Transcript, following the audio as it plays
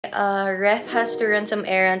Ref has to run some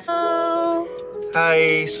errands. Oh.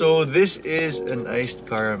 Hi, so this is an iced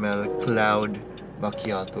caramel cloud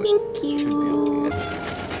macchiato. Thank you.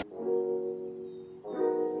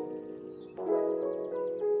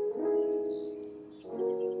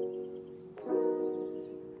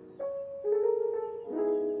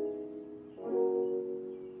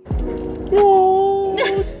 Whoa,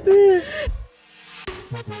 what's this?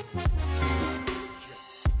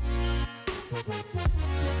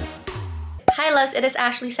 Hi loves, it is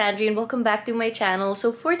Ashley Sandrine. Welcome back to my channel.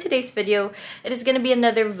 So for today's video, it is gonna be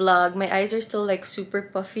another vlog. My eyes are still like super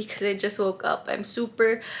puffy because I just woke up. I'm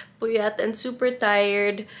super puyat and super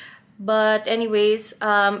tired. But anyways,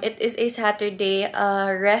 it is a Saturday.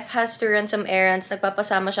 Ref has to run some errands.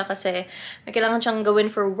 Nagpapasama siya kasi may kailangan siyang gawin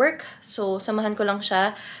for work. So samahan ko lang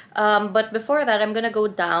siya. But before that, I'm gonna go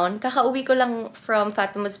down. Kakauwi ko lang from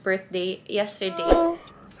Fatima's birthday yesterday.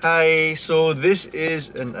 Hi, so this is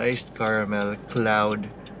an iced caramel cloud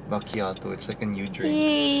macchiato. It's like a new drink.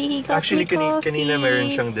 Yay, he got Actually, me coffee. kanina meron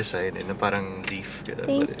siyang design na parang leaf.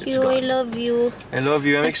 Thank you, I love you. I love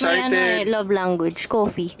you, I'm That's excited. my love language,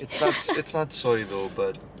 coffee. It's not soy though,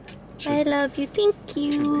 but I love you, thank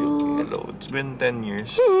you. should be okay. Hello, it's been 10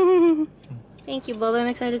 years. Thank you, Bob. I'm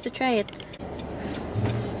excited to try it.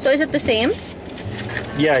 So is it the same?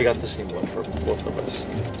 Yeah, I got the same one for both of us.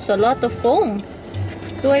 It's a lot of foam.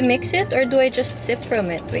 Do I mix it or do I just sip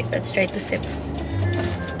from it? Wait, let's try to sip.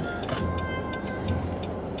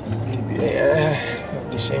 Maybe I have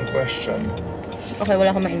the same question. Okay,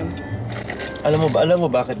 wala akong mainom. Alam mo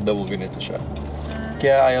bakit daw ganito siya?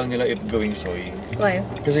 Kaya ayaw nila gawing soy. Why?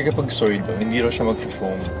 Kasi kapag soy daw, hindi raw siya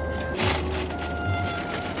mag-foam.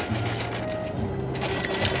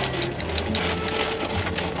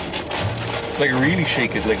 Like really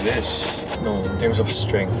shake it like this. No, in terms of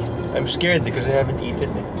strength. I'm scared because I haven't eaten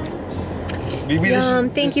it. Baby, Yum,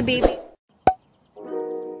 thank you, baby.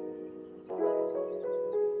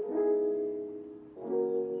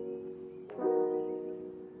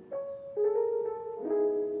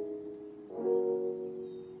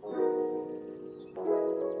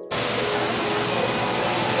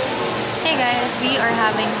 Hey guys, we are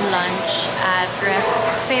having lunch at Ref's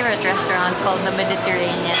favorite restaurant called the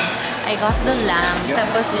Mediterranean. I got the lamb,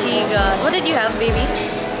 tapos he got... What did you have, baby?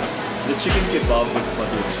 The chicken kebab with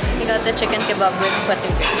butter. He got the chicken kebab with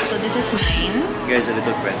butter. So this is mine. You guys, a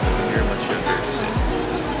little friend when you're much younger.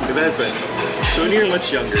 So when you're much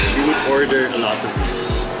younger, we would order a lot of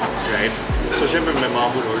these, right? So syempre, my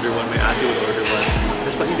mom would order one, my auntie would order one.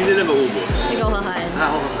 Tapos pag hindi nila maubos, Ikaw kakain.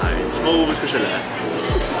 ako kakain. Tapos maubos ko siya lahat.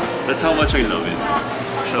 That's how much I love it.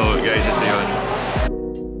 So guys, ito yun.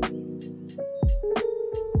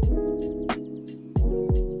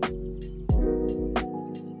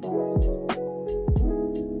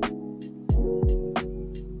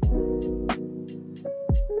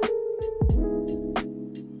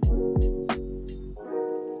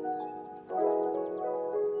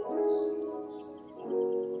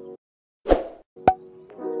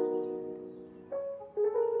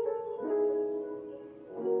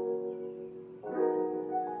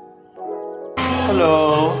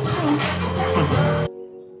 Hello.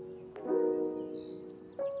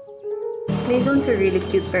 These ones are really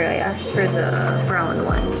cute, but I asked for the brown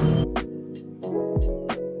one.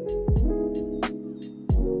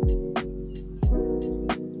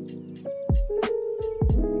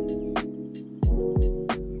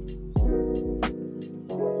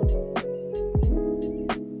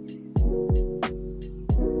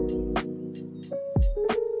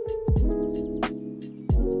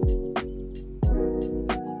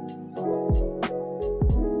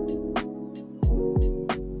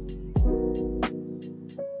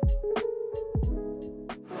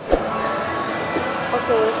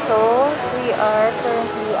 Okay, so we are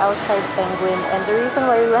currently outside Penguin, and the reason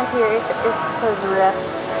why we went here is because Ref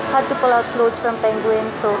had to pull out clothes from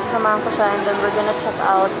Penguin, so sasamahan ko siya, and then we're gonna check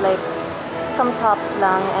out like some tops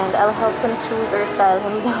lang, and I'll help him choose or style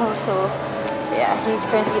him down. So yeah, he's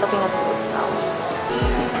currently looking at clothes now.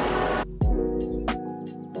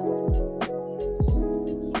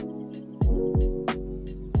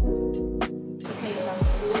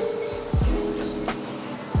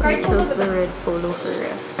 I chose the red polo for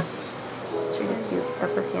Ref. It's really cute.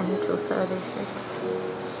 Tapos yan, he chose the other shirts.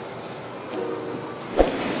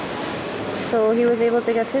 So he was able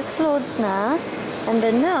to get his clothes na. And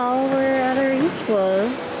then now, we're at our usual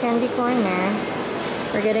candy corner.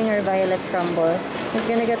 We're getting our violet crumble. He's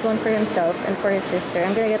gonna get one for himself and for his sister.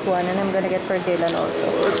 I'm gonna get one and I'm gonna get for Dylan also.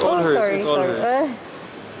 It's all hers. Sorry, it's all sorry. hers.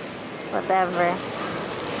 Whatever.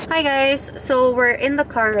 Hi guys, so we're in the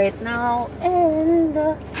car right now and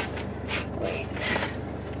wait.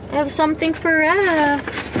 I have something for Ref.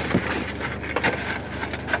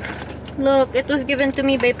 Look, it was given to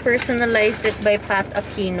me by Personalized It by Pat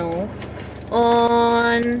Aquino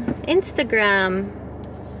on Instagram.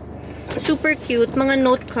 Super cute. Mga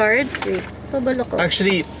note cards. Wait, pabalo ko.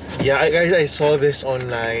 Actually, yeah, I saw this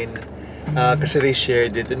online kasi they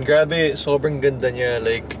shared it. And grabe, sobrang ganda niya.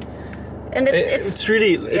 Like, and it's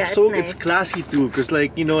really, nice. It's classy too. Because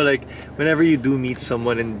like, you know, like, whenever you do meet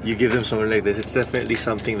someone and you give them something like this, it's definitely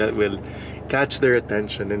something that will catch their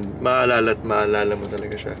attention and maalala mo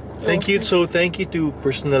talaga siya. Thank you to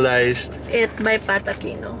Personalized It by Pat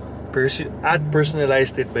Aquino. At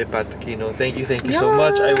Personalized It by Pat Aquino. Thank you so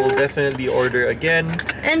much. I will definitely order again.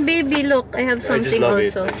 And baby, look, I have something I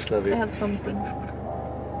also. just love it. I have something.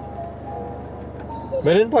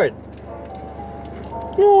 Men in part.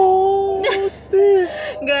 Oh, what's this?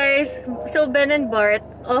 Guys, so Ben and Bart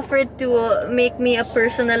offered to make me a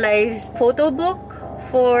personalized photo book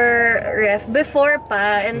for Ref before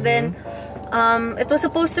pa, and then it was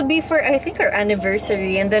supposed to be for, I think, our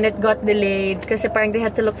anniversary, and then it got delayed kasi parang they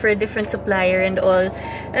had to look for a different supplier and all,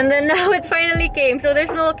 and then now it finally came. So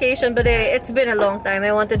there's no occasion, but it's been a long time.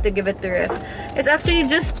 I wanted to give it to Ref. It's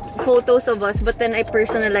actually just photos of us, but then I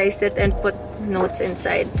personalized it and put notes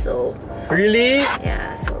inside. So really?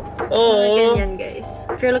 yeah, so oh, ganyan, guys.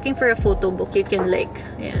 If you're looking for a photo book, you can like,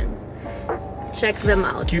 ayan, check them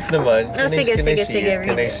out. Cute naman. Oh, sige, read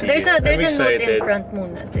it. There's a note in front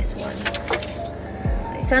muna, this one.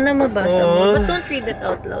 Okay, sana mabasa mo, but don't read it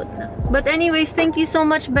out loud na. But anyways, thank you so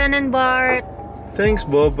much, Ben and Bart. Thanks,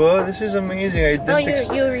 Boba. This is amazing.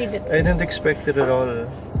 You read it. I didn't expect it at all.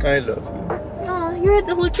 I love you. Oh, you read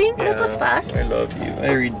the whole thing? Yeah, that was fast. I love you.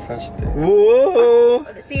 I read fast. Whoa!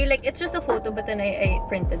 See, like, it's just a photo, but then I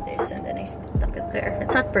printed this and then I stuck it there.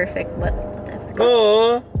 It's not perfect, but whatever.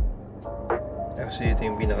 Oh! Actually, ito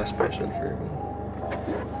yung pinaka-special for me.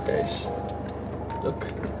 Guys, look.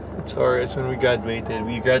 It's when we graduated.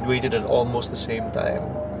 We graduated at almost the same time.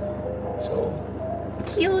 So...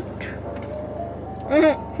 cute!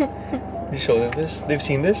 You show them this? They've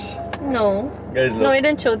seen this? No. Guys, look. No, I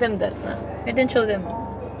didn't show them that. No. I didn't show them.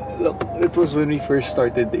 Look, it was when we first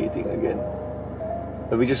started dating again.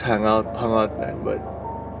 But we just hung out then, but...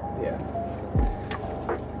 yeah.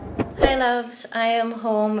 Hi loves, I am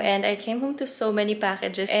home and I came home to so many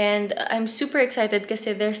packages and I'm super excited because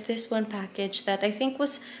there's this one package that I think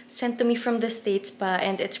was sent to me from the States pa,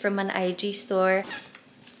 and it's from an IG store.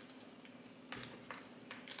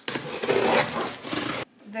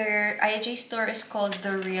 Their IG store is called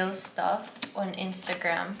The Real Stuff on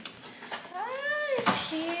Instagram. Ah,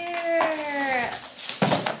 it's here!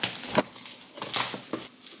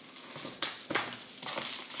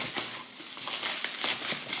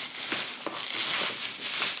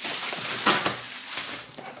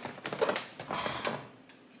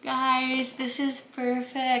 Guys, this is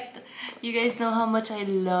perfect. You guys know how much I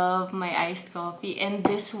love my iced coffee, and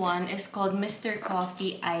this one is called Mr.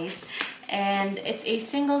 Coffee Iced, and it's a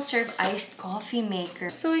single serve iced coffee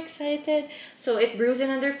maker. So excited. So it brews in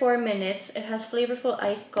under 4 minutes. It has flavorful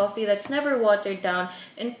iced coffee that's never watered down,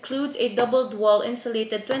 includes a doubled wall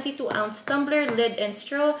insulated 22-ounce tumbler, lid, and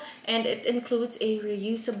straw, and it includes a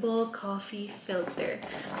reusable coffee filter.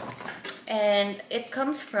 And it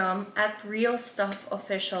comes from at Real Stuff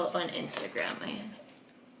Official on Instagram. Ayan.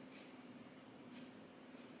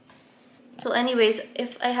 So anyways,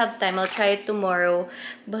 if I have time, I'll try it tomorrow.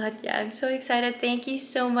 But yeah, I'm so excited. Thank you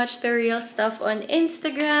so much, The Real Stuff on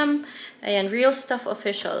Instagram. Ayan, Real Stuff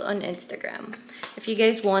Official on Instagram. If you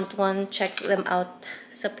guys want one, check them out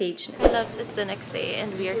sa page. My loves, it's the next day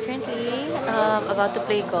and we are currently about to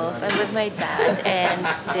play golf. I'm with my dad and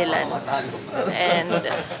Dylan. And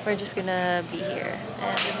we're just gonna be here.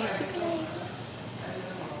 And it'll be super nice.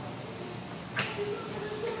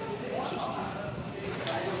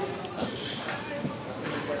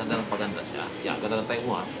 Ganda ng paganda siya. Yeah, ganda ng tayo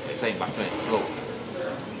mo ha. Same back to it. Go.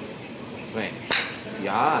 Right.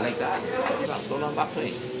 Yeah, like that. Go lang back to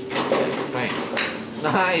it. Right.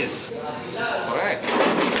 Nice! Correct.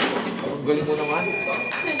 Ang galing mo naman.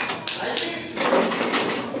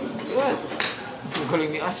 Good. Ang galing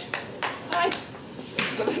ni Ash. Nice!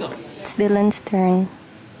 Galing no? It's Dylan's turn.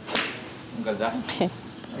 Ang ganda.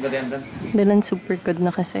 Ang ganda yan, Dan. Dylan super good na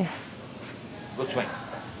kasi. Good swing.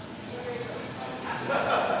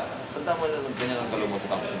 Tanda mo na lang ganyan ang talo mo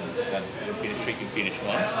sa tapos. Yung finish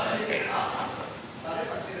mo. Okay.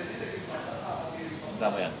 Tanda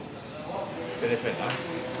mo yan. Finish it, huh?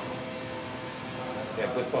 Yeah,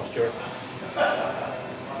 good posture.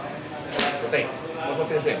 Rotate. Go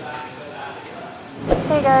finish it.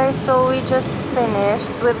 Hey guys, so we just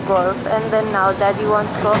finished with golf and then now Daddy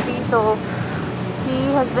wants coffee, so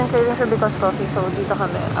He has been craving for Because Coffee, so dito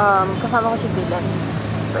kami. Kasama ko si Dylan.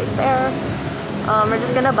 It's right there. We're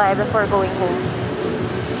just gonna buy before going home.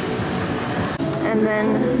 And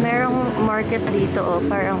then, merong market dito, oh,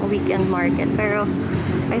 parang weekend market. Pero,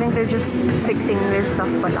 I think they're just fixing their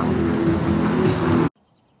stuff pa lang.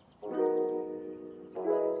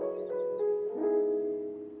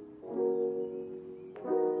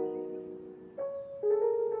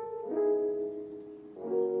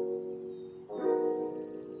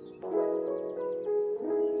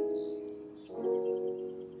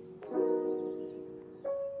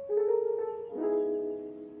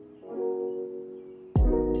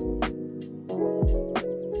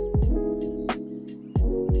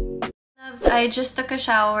 I just took a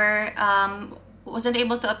shower. Wasn't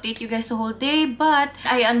able to update you guys the whole day, but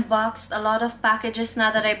I unboxed a lot of packages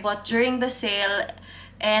now that I bought during the sale,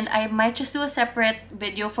 and I might just do a separate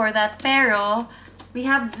video for that. Pero we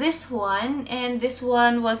have this one, and this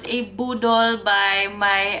one was a boodle by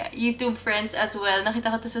my YouTube friends as well.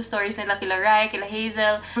 Nakita ko to sa stories nila kila Rai, kila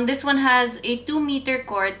Hazel. This one has a 2-meter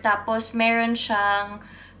cord, tapos meron siyang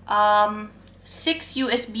 6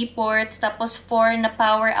 USB ports, tapos 4 na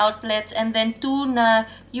power outlets, and then 2 na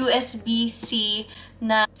USB-C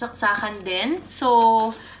na saksakan din.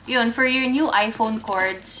 So, yun, for your new iPhone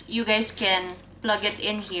cords, you guys can plug it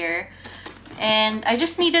in here. And I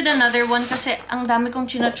just needed another one kasi ang dami kong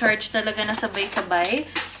china-charge talaga na sabay-sabay.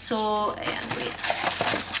 So, ayan, wait.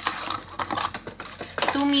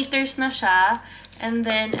 2 meters na siya. And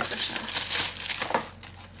then, ito siya.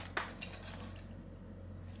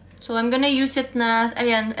 So, I'm gonna use it na,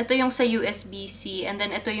 ayan, ito yung sa USB-C, and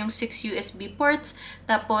then ito yung 6 USB ports,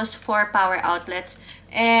 tapos 4 power outlets.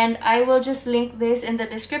 And I will just link this in the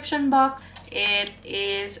description box. It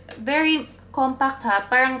is very compact ha.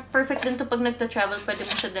 Parang perfect din to pag nagta-travel, pwede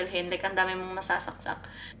mo siya dalhin. Like, ang dami mong masasaksak.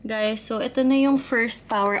 Guys, so ito na yung first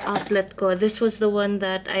power outlet ko. This was the one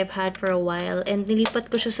that I've had for a while. And nilipat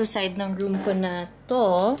ko siya sa side ng room ko na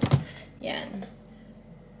to. Yan.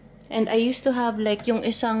 And I used to have like yung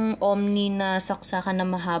isang Omni na saksakan na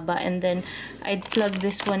mahaba, and then I'd plug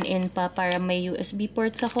this one in pa para may USB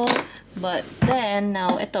ports ako. But then,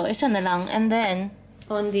 now, ito, isa na lang. And then,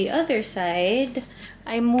 on the other side,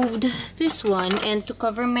 I moved this one, and to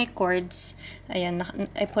cover my cords, ayan,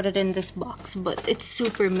 I put it in this box. But it's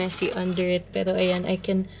super messy under it. Pero ayan, I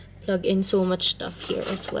can plug in so much stuff here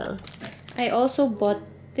as well. I also bought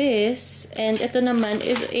this, and ito naman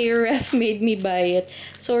is a ref made me buy it.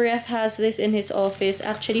 So ref has this in his office,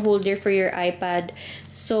 actually holder for your iPad.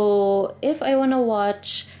 So if I wanna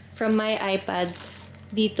watch from my iPad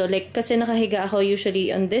dito, like kasi nakahiga ako usually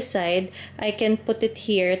on this side, I can put it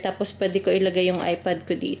here, tapos pwede ko ilagay yung iPad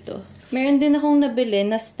ko dito. Meron din akong nabili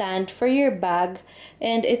na stand for your bag,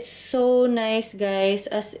 and it's so nice guys,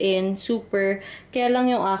 as in super. Kaya lang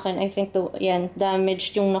yung akin, I think yan,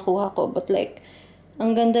 damaged yung nakuha ko, but like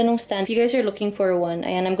ang ganda nung stand. If you guys are looking for one,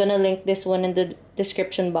 ayan, I'm gonna link this one in the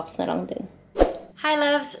description box na lang din. Hi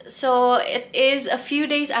loves! So, it is a few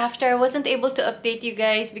days after. I wasn't able to update you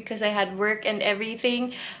guys because I had work and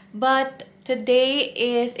everything. But today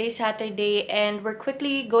is a Saturday, and we're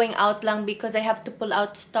quickly going out lang because I have to pull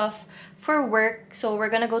out stuff for work. So, we're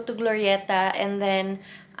gonna go to Glorieta, and then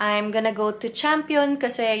I'm gonna go to Champion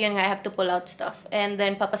kasi yun nga, I have to pull out stuff. And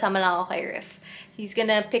then, papasama lang ako kay Riff. He's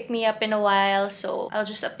gonna pick me up in a while, so I'll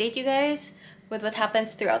just update you guys with what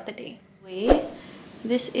happens throughout the day. Wait,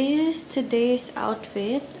 this is today's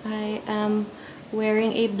outfit. I am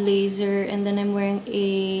wearing a blazer, and then I'm wearing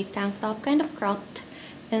a tank top, kind of cropped.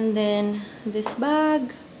 And then this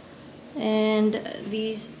bag, and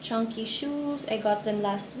these chunky shoes. I got them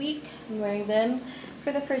last week. I'm wearing them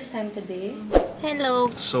for the first time today.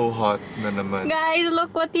 Hello! It's so hot na naman. Guys,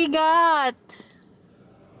 look what he got!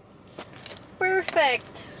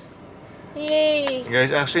 Perfect! Yay!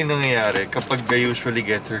 Guys, actually nangyayari, kapag I usually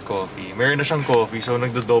get her coffee, meron na siyang coffee, so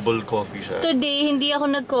nagdo-double coffee siya. Today, hindi ako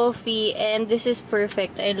nag-coffee, and this is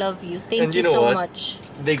perfect. I love you. Thank and you know so what? much.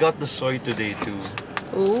 They got the soy today too.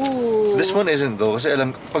 Ooh! This one isn't though, kasi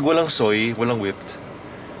alam, pag walang soy, walang whipped.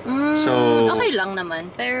 So, okay lang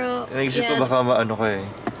naman, pero naisip ko baka maano ka eh.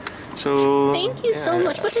 So, thank you so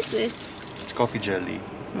much. What is this? It's coffee jelly.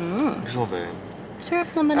 Gusto mo ba yun?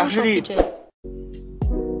 Sarap naman ng Actually, coffee jelly.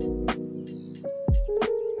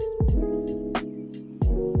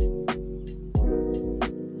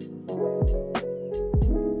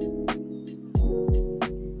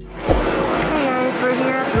 Hey guys, we're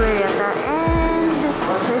here at Glorieta, and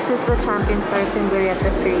this is the Champion starts in Glorieta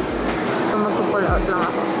 3. So magpo-pull out lang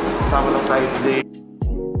ako. Kasama lang tayo today.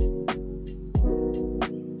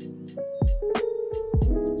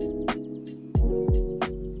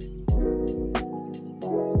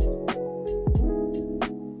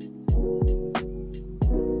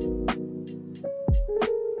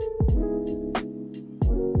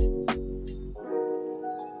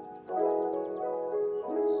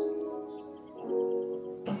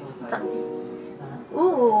 What's that?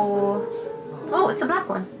 Ooh. Oh, it's a black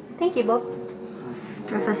one. Thank you, Bob.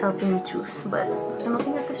 Ref is helping me choose, but I'm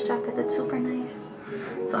looking at this jacket. It's super nice.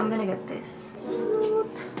 So I'm gonna get this.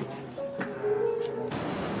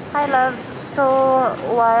 Hi, loves. So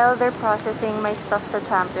while they're processing my stuffs at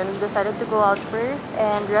Champion, we decided to go out first,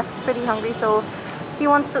 and Ref's pretty hungry, so he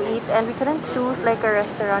wants to eat, and we couldn't choose like a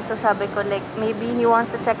restaurant. So sabi ko, like, maybe he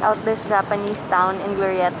wants to check out this Japanese town in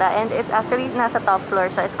Glorieta, and it's actually nasa top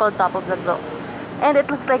floor, so it's called Top of the Globe. And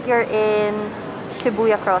it looks like you're in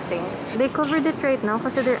Shibuya Crossing. They covered it right now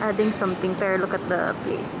because they're adding something, pero look at the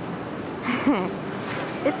place.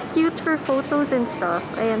 It's cute for photos and stuff.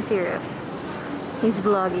 Ayan si Ref. He's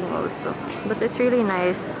vlogging also, but it's really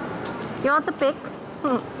nice. You want to pick?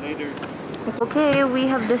 Later. Okay, we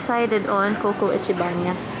have decided on Coco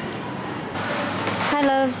Ichibanya. Hi,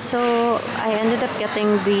 love. So I ended up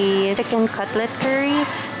getting the chicken cutlet curry,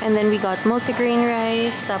 and then we got multigrain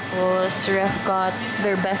rice. Tapos Ref got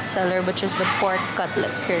their best seller, which is the pork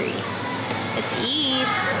cutlet curry. Let's eat.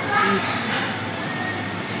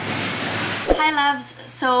 Hi, loves.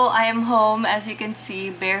 So I am home, as you can see,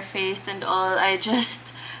 barefaced and all. I just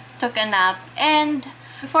took a nap, and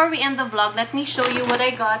before we end the vlog, let me show you what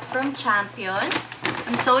I got from Champion.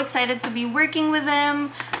 I'm so excited to be working with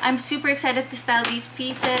them. I'm super excited to style these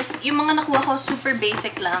pieces. Yung mga nakuha ko, super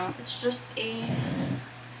basic lang. It's just a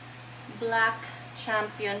black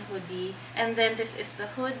Champion hoodie. And then this is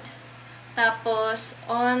the hood. Tapos,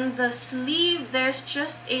 on the sleeve, there's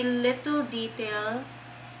just a little detail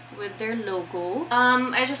with their logo.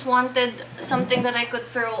 I just wanted something that I could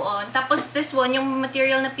throw on. Tapos this one, yung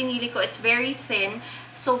material na pinili ko, it's very thin,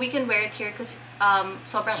 so we can wear it here because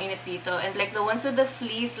sobrang init dito. And like the ones with the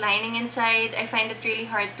fleece lining inside, I find it really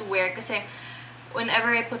hard to wear kasi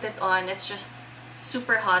whenever I put it on, it's just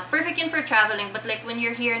super hot. Perfect yun for traveling, but like when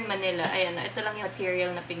you're here in Manila, ayan, ito lang yung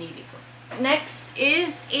material na pinili ko. Next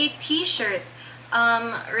is a t-shirt.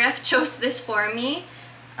 Ref chose this for me.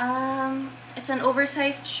 It's an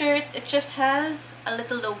oversized shirt. It just has a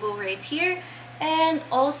little logo right here. And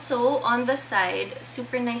also, on the side,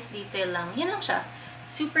 super nice detail lang. Yan lang siya.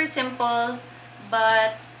 Super simple,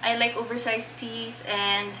 but I like oversized tees.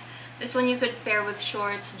 And this one you could pair with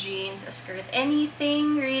shorts, jeans, a skirt,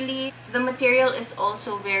 anything really. The material is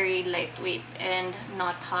also very lightweight and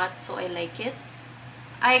not hot, so I like it.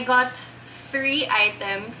 I got 3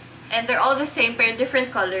 items, and they're all the same, pair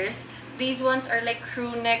different colors. These ones are like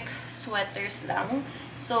crew neck sweaters lang.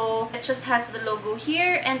 So it just has the logo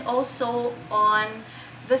here, and also on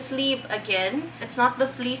the sleeve again. It's not the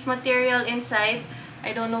fleece material inside.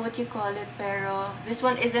 I don't know what you call it, pero this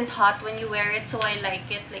one isn't hot when you wear it, so I like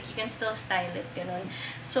it. Like, you can still style it, ganun.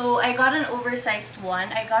 So I got an oversized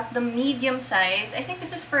one. I got the medium size. I think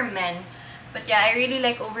this is for men. But yeah, I really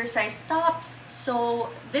like oversized tops. So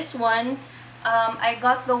this one, I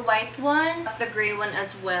got the white one, got the gray one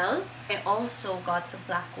as well. I also got the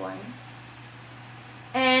black one.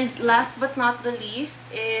 And last but not the least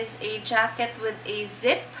is a jacket with a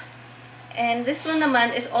zip. And this one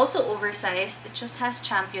naman is also oversized. It just has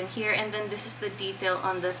Champion here, and then this is the detail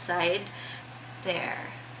on the side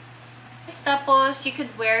there. Tapos you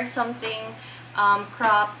could wear something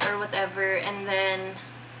cropped or whatever, and then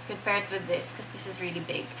you could pair it with this because this is really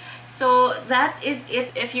big. So that is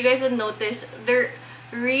it. If you guys would notice, they're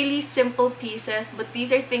really simple pieces, but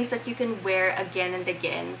these are things that you can wear again and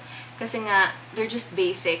again. Kasi nga, they're just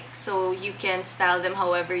basic, so you can style them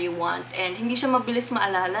however you want. And hindi siya mabilis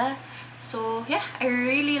maalala. So yeah, I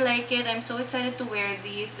really like it. I'm so excited to wear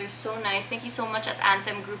these. They're so nice. Thank you so much at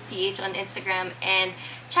Anthem Group PH on Instagram and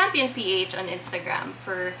Champion PH on Instagram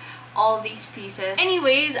for all these pieces.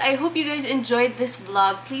 Anyways, I hope you guys enjoyed this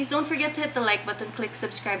vlog. Please don't forget to hit the like button, click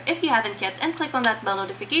subscribe if you haven't yet, and click on that bell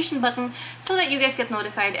notification button so that you guys get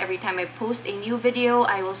notified every time I post a new video.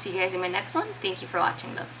 I will see you guys in my next one. Thank you for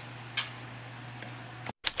watching, loves.